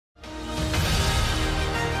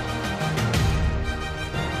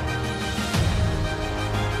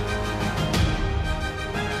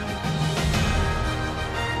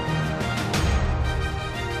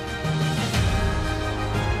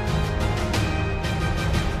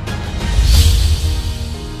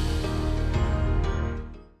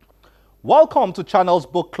Welcome to Channel's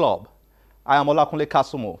Book Club. I am Olakunle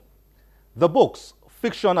Kasumo. The books,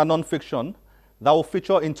 fiction and non-fiction, that will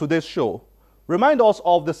feature in today's show remind us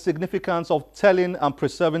of the significance of telling and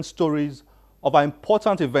preserving stories of our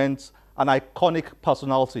important events and iconic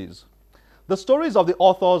personalities. The stories of the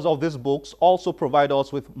authors of these books also provide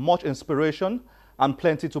us with much inspiration and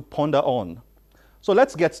plenty to ponder on. So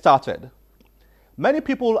let's get started. Many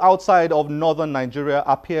people outside of northern Nigeria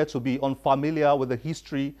appear to be unfamiliar with the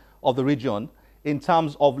history of the region in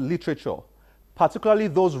terms of literature, particularly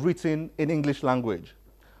those written in English language.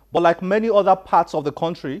 But like many other parts of the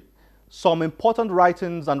country, some important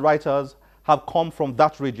writings and writers have come from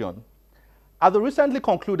that region. At the recently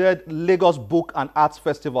concluded Lagos Book and Arts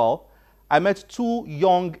Festival, I met two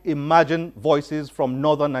young emerging voices from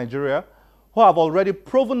northern Nigeria who have already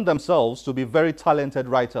proven themselves to be very talented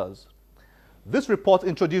writers. This report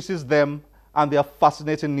introduces them and their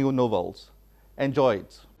fascinating new novels. Enjoy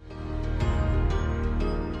it.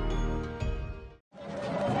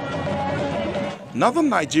 Northern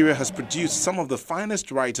Nigeria has produced some of the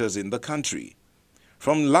finest writers in the country.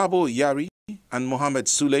 From Labo Yari and Mohammed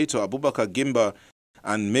Sule to Abubakar Gimba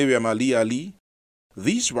and Miriam Ali,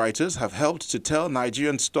 these writers have helped to tell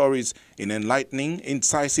Nigerian stories in enlightening,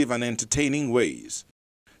 incisive and entertaining ways.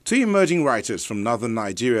 Two emerging writers from northern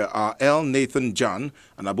Nigeria are L. Nathan John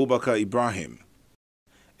and Abubakar Ibrahim.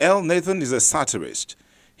 L. Nathan is a satirist.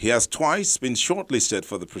 He has twice been shortlisted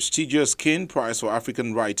for the prestigious King Prize for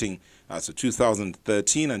African Writing as of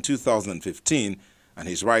 2013 and 2015, and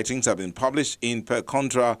his writings have been published in Per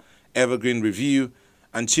Contra, Evergreen Review,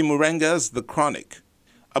 and Chimurenga's The Chronic.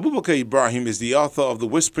 Abubakar Ibrahim is the author of The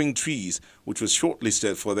Whispering Trees, which was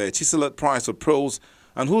shortlisted for the Etisalat Prize for Prose,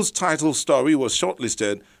 and whose title story was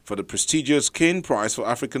shortlisted for the prestigious King Prize for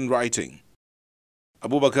African Writing.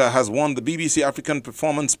 Abubakar has won the BBC African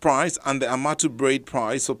Performance Prize and the Amatu Braid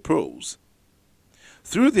Prize for Prose.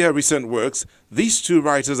 Through their recent works, these two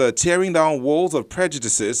writers are tearing down walls of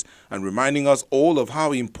prejudices and reminding us all of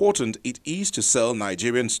how important it is to sell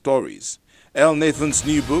Nigerian stories. L. Nathan's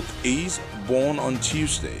new book is Born on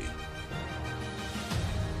Tuesday.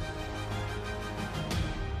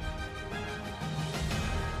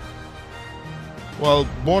 Well,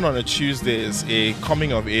 Born on a Tuesday is a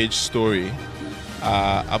coming-of-age story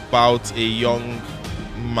about a young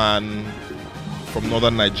man from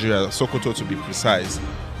northern Nigeria, Sokoto to be precise,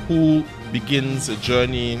 who begins a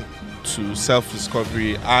journey to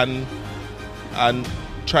self-discovery and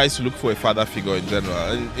tries to look for a father figure in general.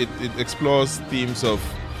 And it explores themes of,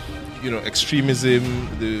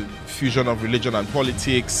 extremism, the fusion of religion and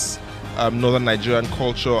politics, northern Nigerian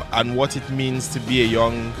culture, and what it means to be a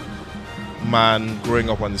young man growing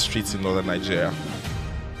up on the streets in northern Nigeria.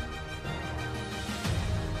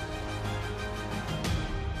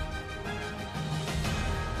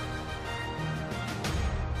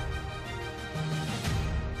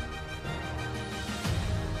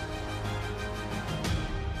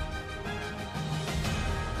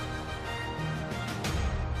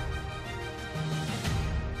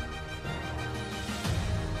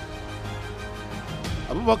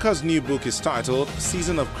 Abubakar's new book is titled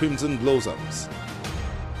Season of Crimson Blossoms.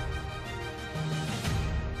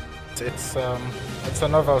 It's a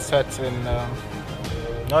novel set in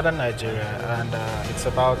northern Nigeria, and it's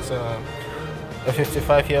about a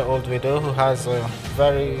 55-year-old widow who has a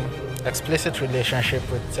very explicit relationship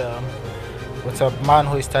with a man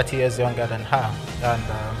who is 30 years younger than her,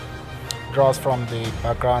 and draws from the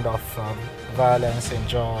background of violence in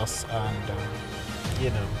Jos and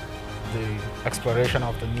the exploration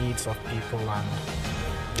of the needs of people and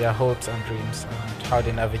their hopes and dreams, and how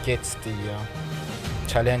they navigate the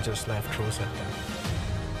challenges life throws at them.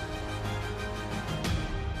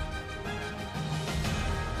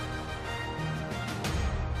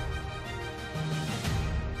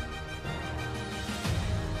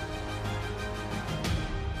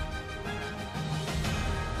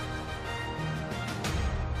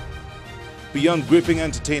 Beyond gripping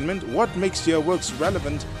entertainment, what makes their works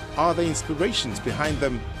relevant are the inspirations behind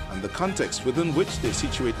them and the context within which they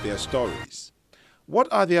situate their stories. What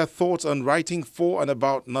are their thoughts on writing for and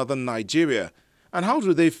about northern Nigeria, and how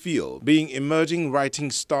do they feel being emerging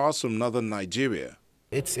writing stars from northern Nigeria?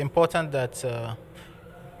 It's important that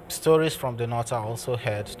stories from the north are also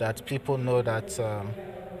heard, that people know that,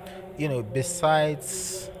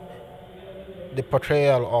 besides the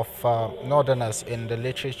portrayal of northerners in the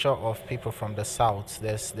literature of people from the south,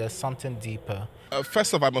 there's something deeper.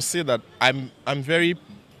 First off, I must say that I'm very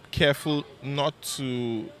careful not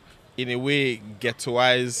to, in a way,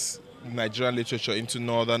 ghettoize Nigerian literature into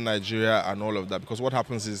northern Nigeria and all of that, because what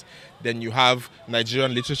happens is then you have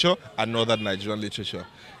Nigerian literature and northern Nigerian literature.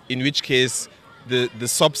 in which case the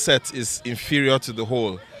subset is inferior to the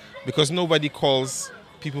whole, because nobody calls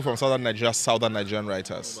people from southern Nigeria southern Nigerian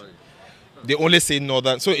writers. They only say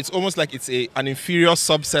northern, so it's almost like it's an inferior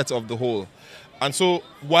subset of the whole. And so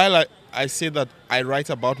while I say that I write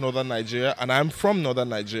about northern Nigeria and I'm from northern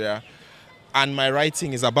Nigeria and my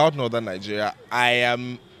writing is about northern Nigeria,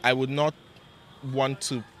 I would not want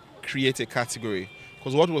to create a category,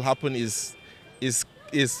 because what will happen is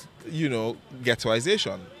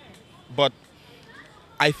ghettoization. But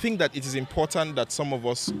I think that it is important that some of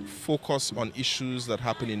us focus on issues that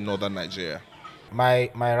happen in northern Nigeria. My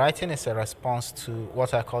writing is a response to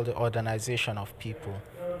what I call the organization of people.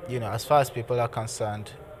 As far as people are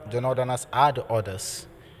concerned, the northerners are the others.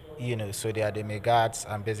 So they are the Megads,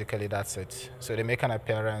 and basically that's it. So they make an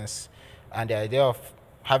appearance, and the idea of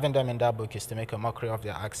having them in that book is to make a mockery of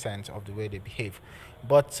their accent, of the way they behave.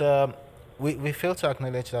 But we fail to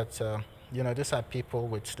acknowledge that these are people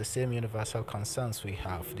with the same universal concerns we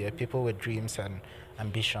have. They are people with dreams and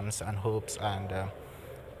ambitions and hopes, and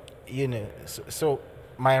so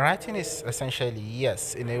my writing is essentially,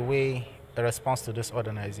 yes, in a way, a response to this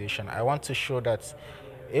organization. I want to show that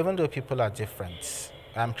even though people are different,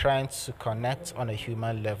 I'm trying to connect on a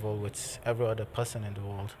human level with every other person in the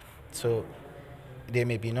world. So they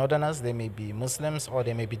may be northerners, they may be Muslims, or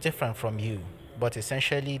they may be different from you, but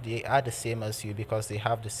essentially they are the same as you because they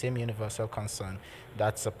have the same universal concern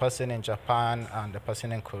that a person in Japan and a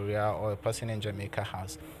person in Korea or a person in Jamaica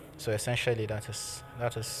has. So essentially that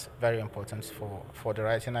is very important for the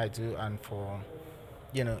writing I do and for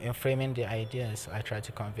in framing the ideas I try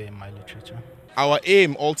to convey in my literature. Our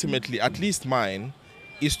aim ultimately, at least mine,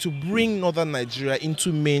 is to bring northern Nigeria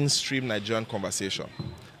into mainstream Nigerian conversation.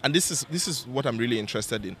 And this is what I'm really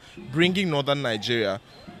interested in, bringing northern Nigeria,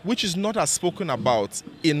 which is not as spoken about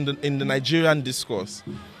in the Nigerian discourse,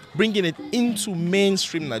 bringing it into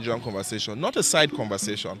mainstream Nigerian conversation, not a side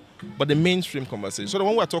conversation, but the mainstream conversation. So that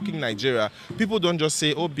when we're talking Nigeria, people don't just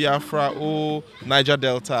say, oh, Biafra, oh, Niger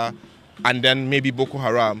Delta, and then maybe Boko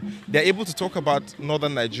Haram. They're able to talk about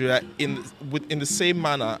northern Nigeria in the same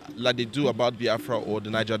manner that they do about Biafra or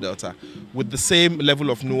the Niger Delta, with the same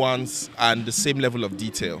level of nuance and the same level of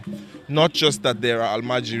detail. Not just that there are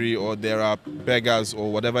Almajiri or there are beggars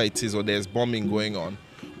or whatever it is, or there's bombing going on,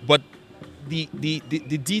 but the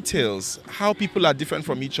details, how people are different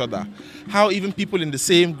from each other, how even people in the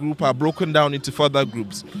same group are broken down into further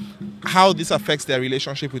groups, how this affects their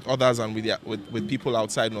relationship with others and with people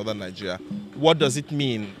outside northern Nigeria. What does it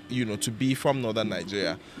mean, to be from northern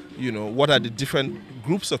Nigeria? What are the different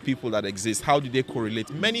groups of people that exist? How do they correlate?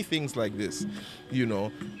 Many things like this.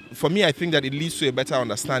 For me, I think that it leads to a better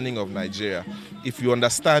understanding of Nigeria if you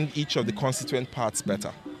understand each of the constituent parts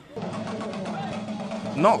better.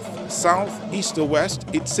 North, south, east or west,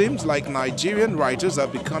 it seems like Nigerian writers are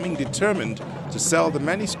becoming determined to sell the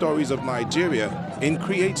many stories of Nigeria in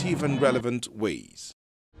creative and relevant ways.